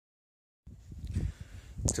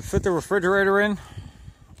To fit the refrigerator in,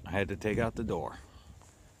 I had to take out the door.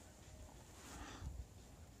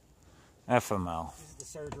 FML. This is the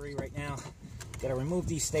surgery right now. Gotta remove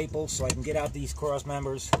these staples so I can get out these cross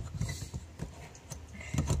members.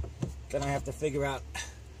 Then I have to figure out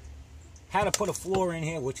how to put a floor in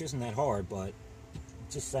here, which isn't that hard, but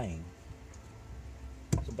just saying.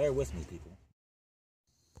 So bear with me, people.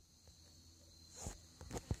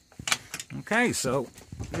 Okay, so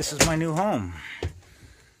this is my new home.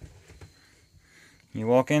 You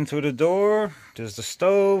walk in through the door, there's the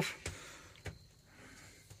stove.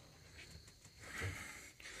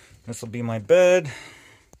 This will be my bed.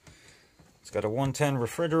 It's got a 110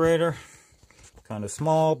 refrigerator. Kind of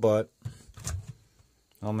small, but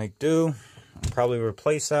I'll make do. I'll probably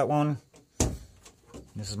replace that one.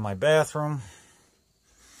 This is my bathroom.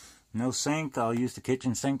 No sink. I'll use the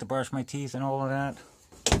kitchen sink to brush my teeth and all of that.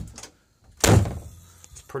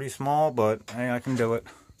 It's pretty small, but hey, I can do it.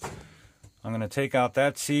 I'm going to take out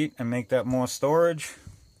that seat and make that more storage.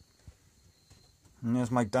 And there's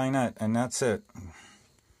my dinette, and that's it.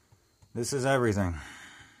 This is everything.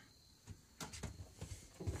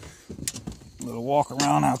 A little walk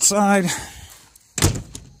around outside.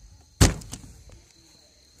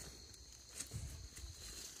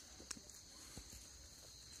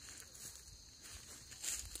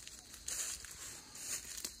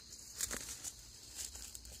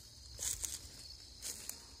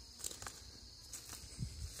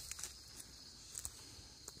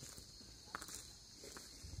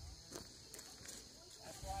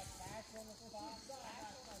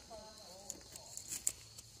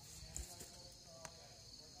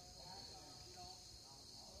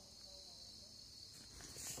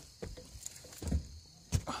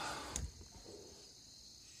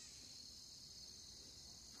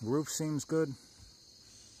 Roof seems good.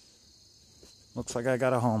 Looks like I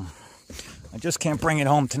got a home. I just can't bring it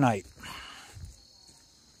home tonight.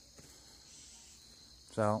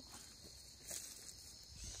 So,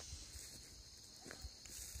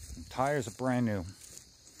 the tires are brand new.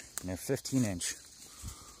 And they're 15-inch.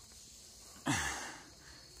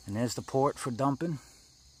 And there's the port for dumping.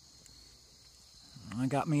 I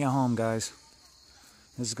got me a home, guys.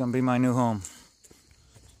 This is going to be my new home.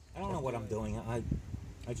 I don't know what I'm doing.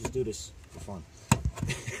 I just do this for fun.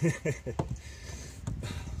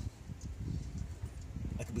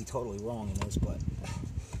 I could be totally wrong in this, but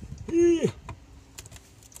hey,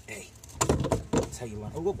 that's how you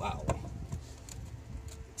learn. Oh wow!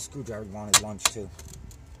 Screwdriver wanted lunch too,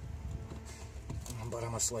 but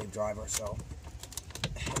I'm a slave driver, so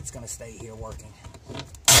it's gonna stay here working.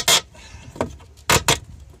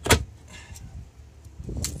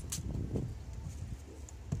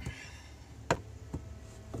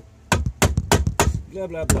 Blah,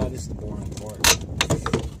 blah, blah. This is the boring part.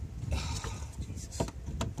 Jesus.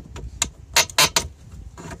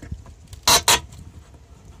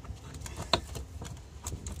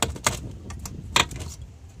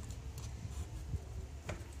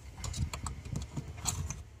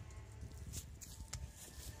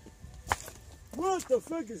 What the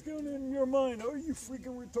fuck is going on in your mind? Are you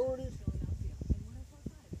freaking retarded?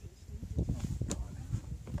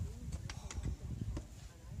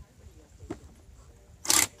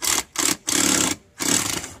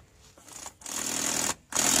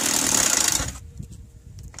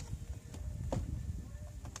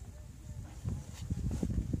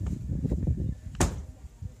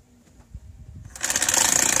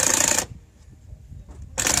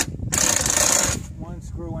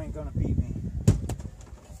 Screw ain't gonna beat me.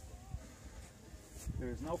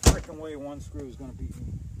 There's no freaking way one screw is gonna beat me.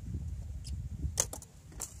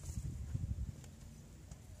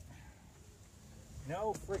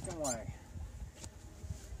 No freaking way.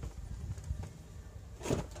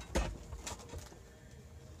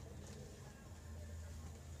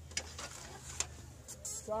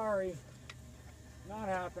 Sorry, not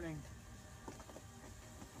happening.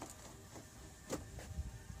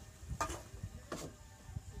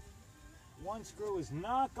 One screw is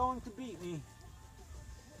not going to beat me.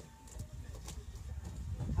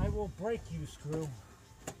 I will break you, screw.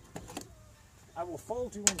 I will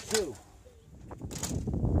fold you in two.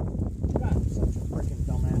 God, I'm such a freaking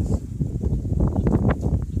dumbass.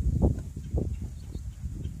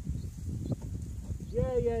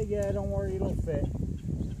 Yeah, don't worry, it'll fit.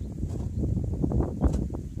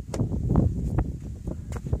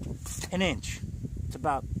 An inch. It's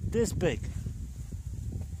about this big.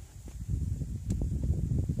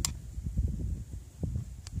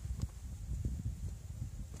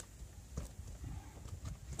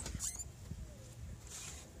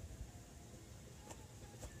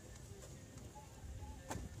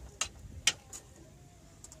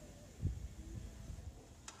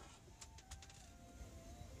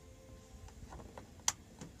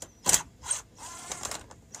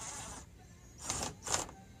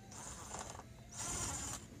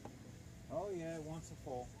 wants to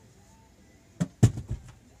fall.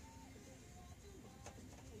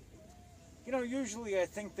 You know, usually I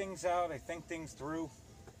think things out, I think things through.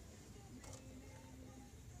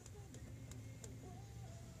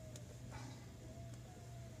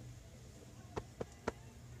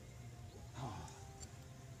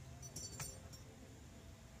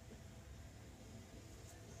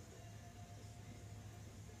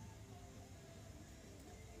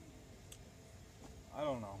 I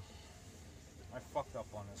don't know. I fucked up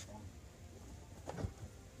on this one.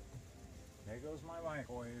 There goes my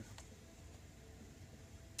microwave.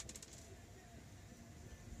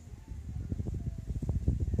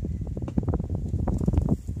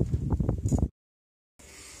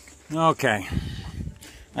 Okay.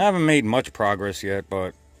 I haven't made much progress yet,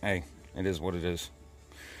 but hey, it is what it is.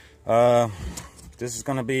 This is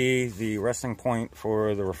going to be the resting point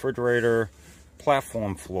for the refrigerator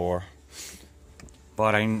platform floor.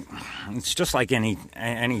 But it's just like any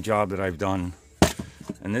job that I've done.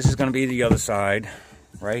 And this is going to be the other side,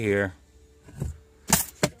 right here.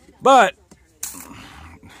 But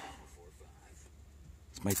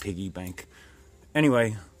it's my piggy bank.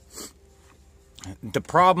 Anyway, the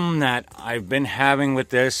problem that I've been having with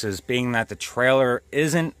this is being that the trailer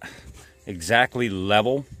isn't exactly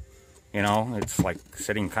level. You know, it's like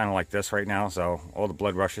sitting kind of like this right now. So all the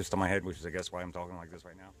blood rushes to my head, which is, I guess, why I'm talking like this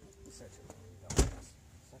right now.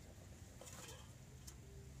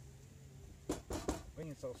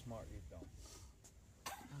 Being so smart, you don't.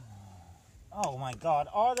 Oh my God,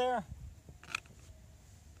 are there?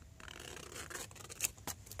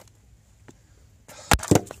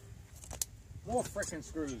 More frickin'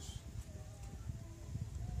 screws.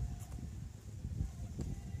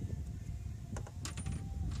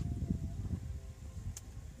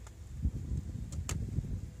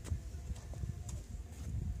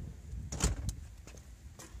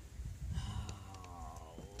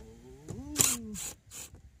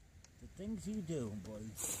 Things you do,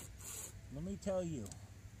 buddy. Let me tell you.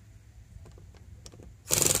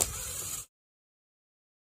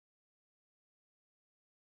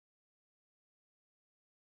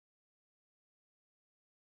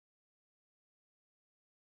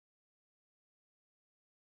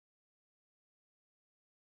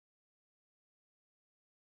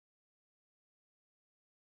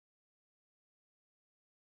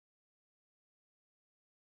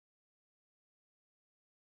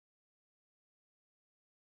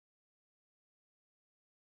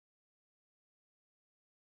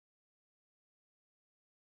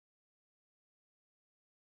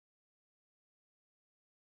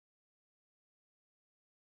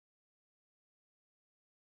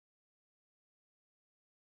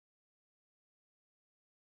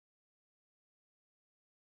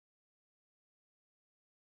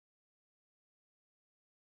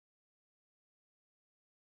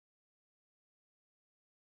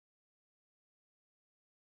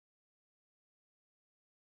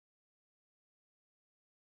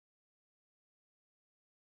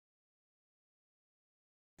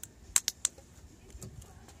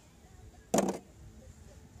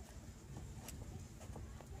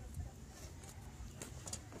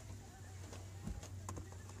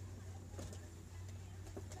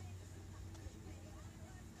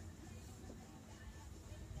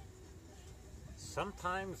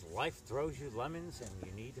 Sometimes life throws you lemons and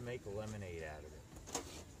you need to make a lemonade out of it.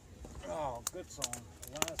 Oh, good song.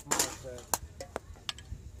 Last month said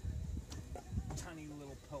tiny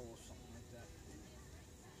little pill or something like that.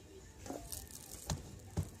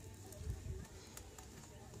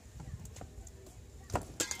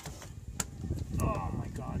 Oh my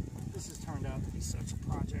God, this has turned out to be such a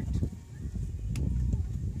project.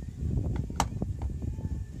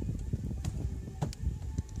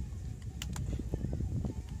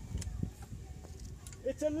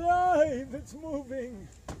 It's alive! It's moving!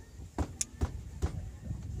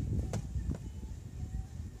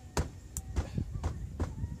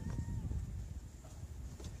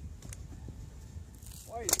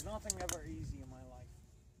 Why is nothing ever easy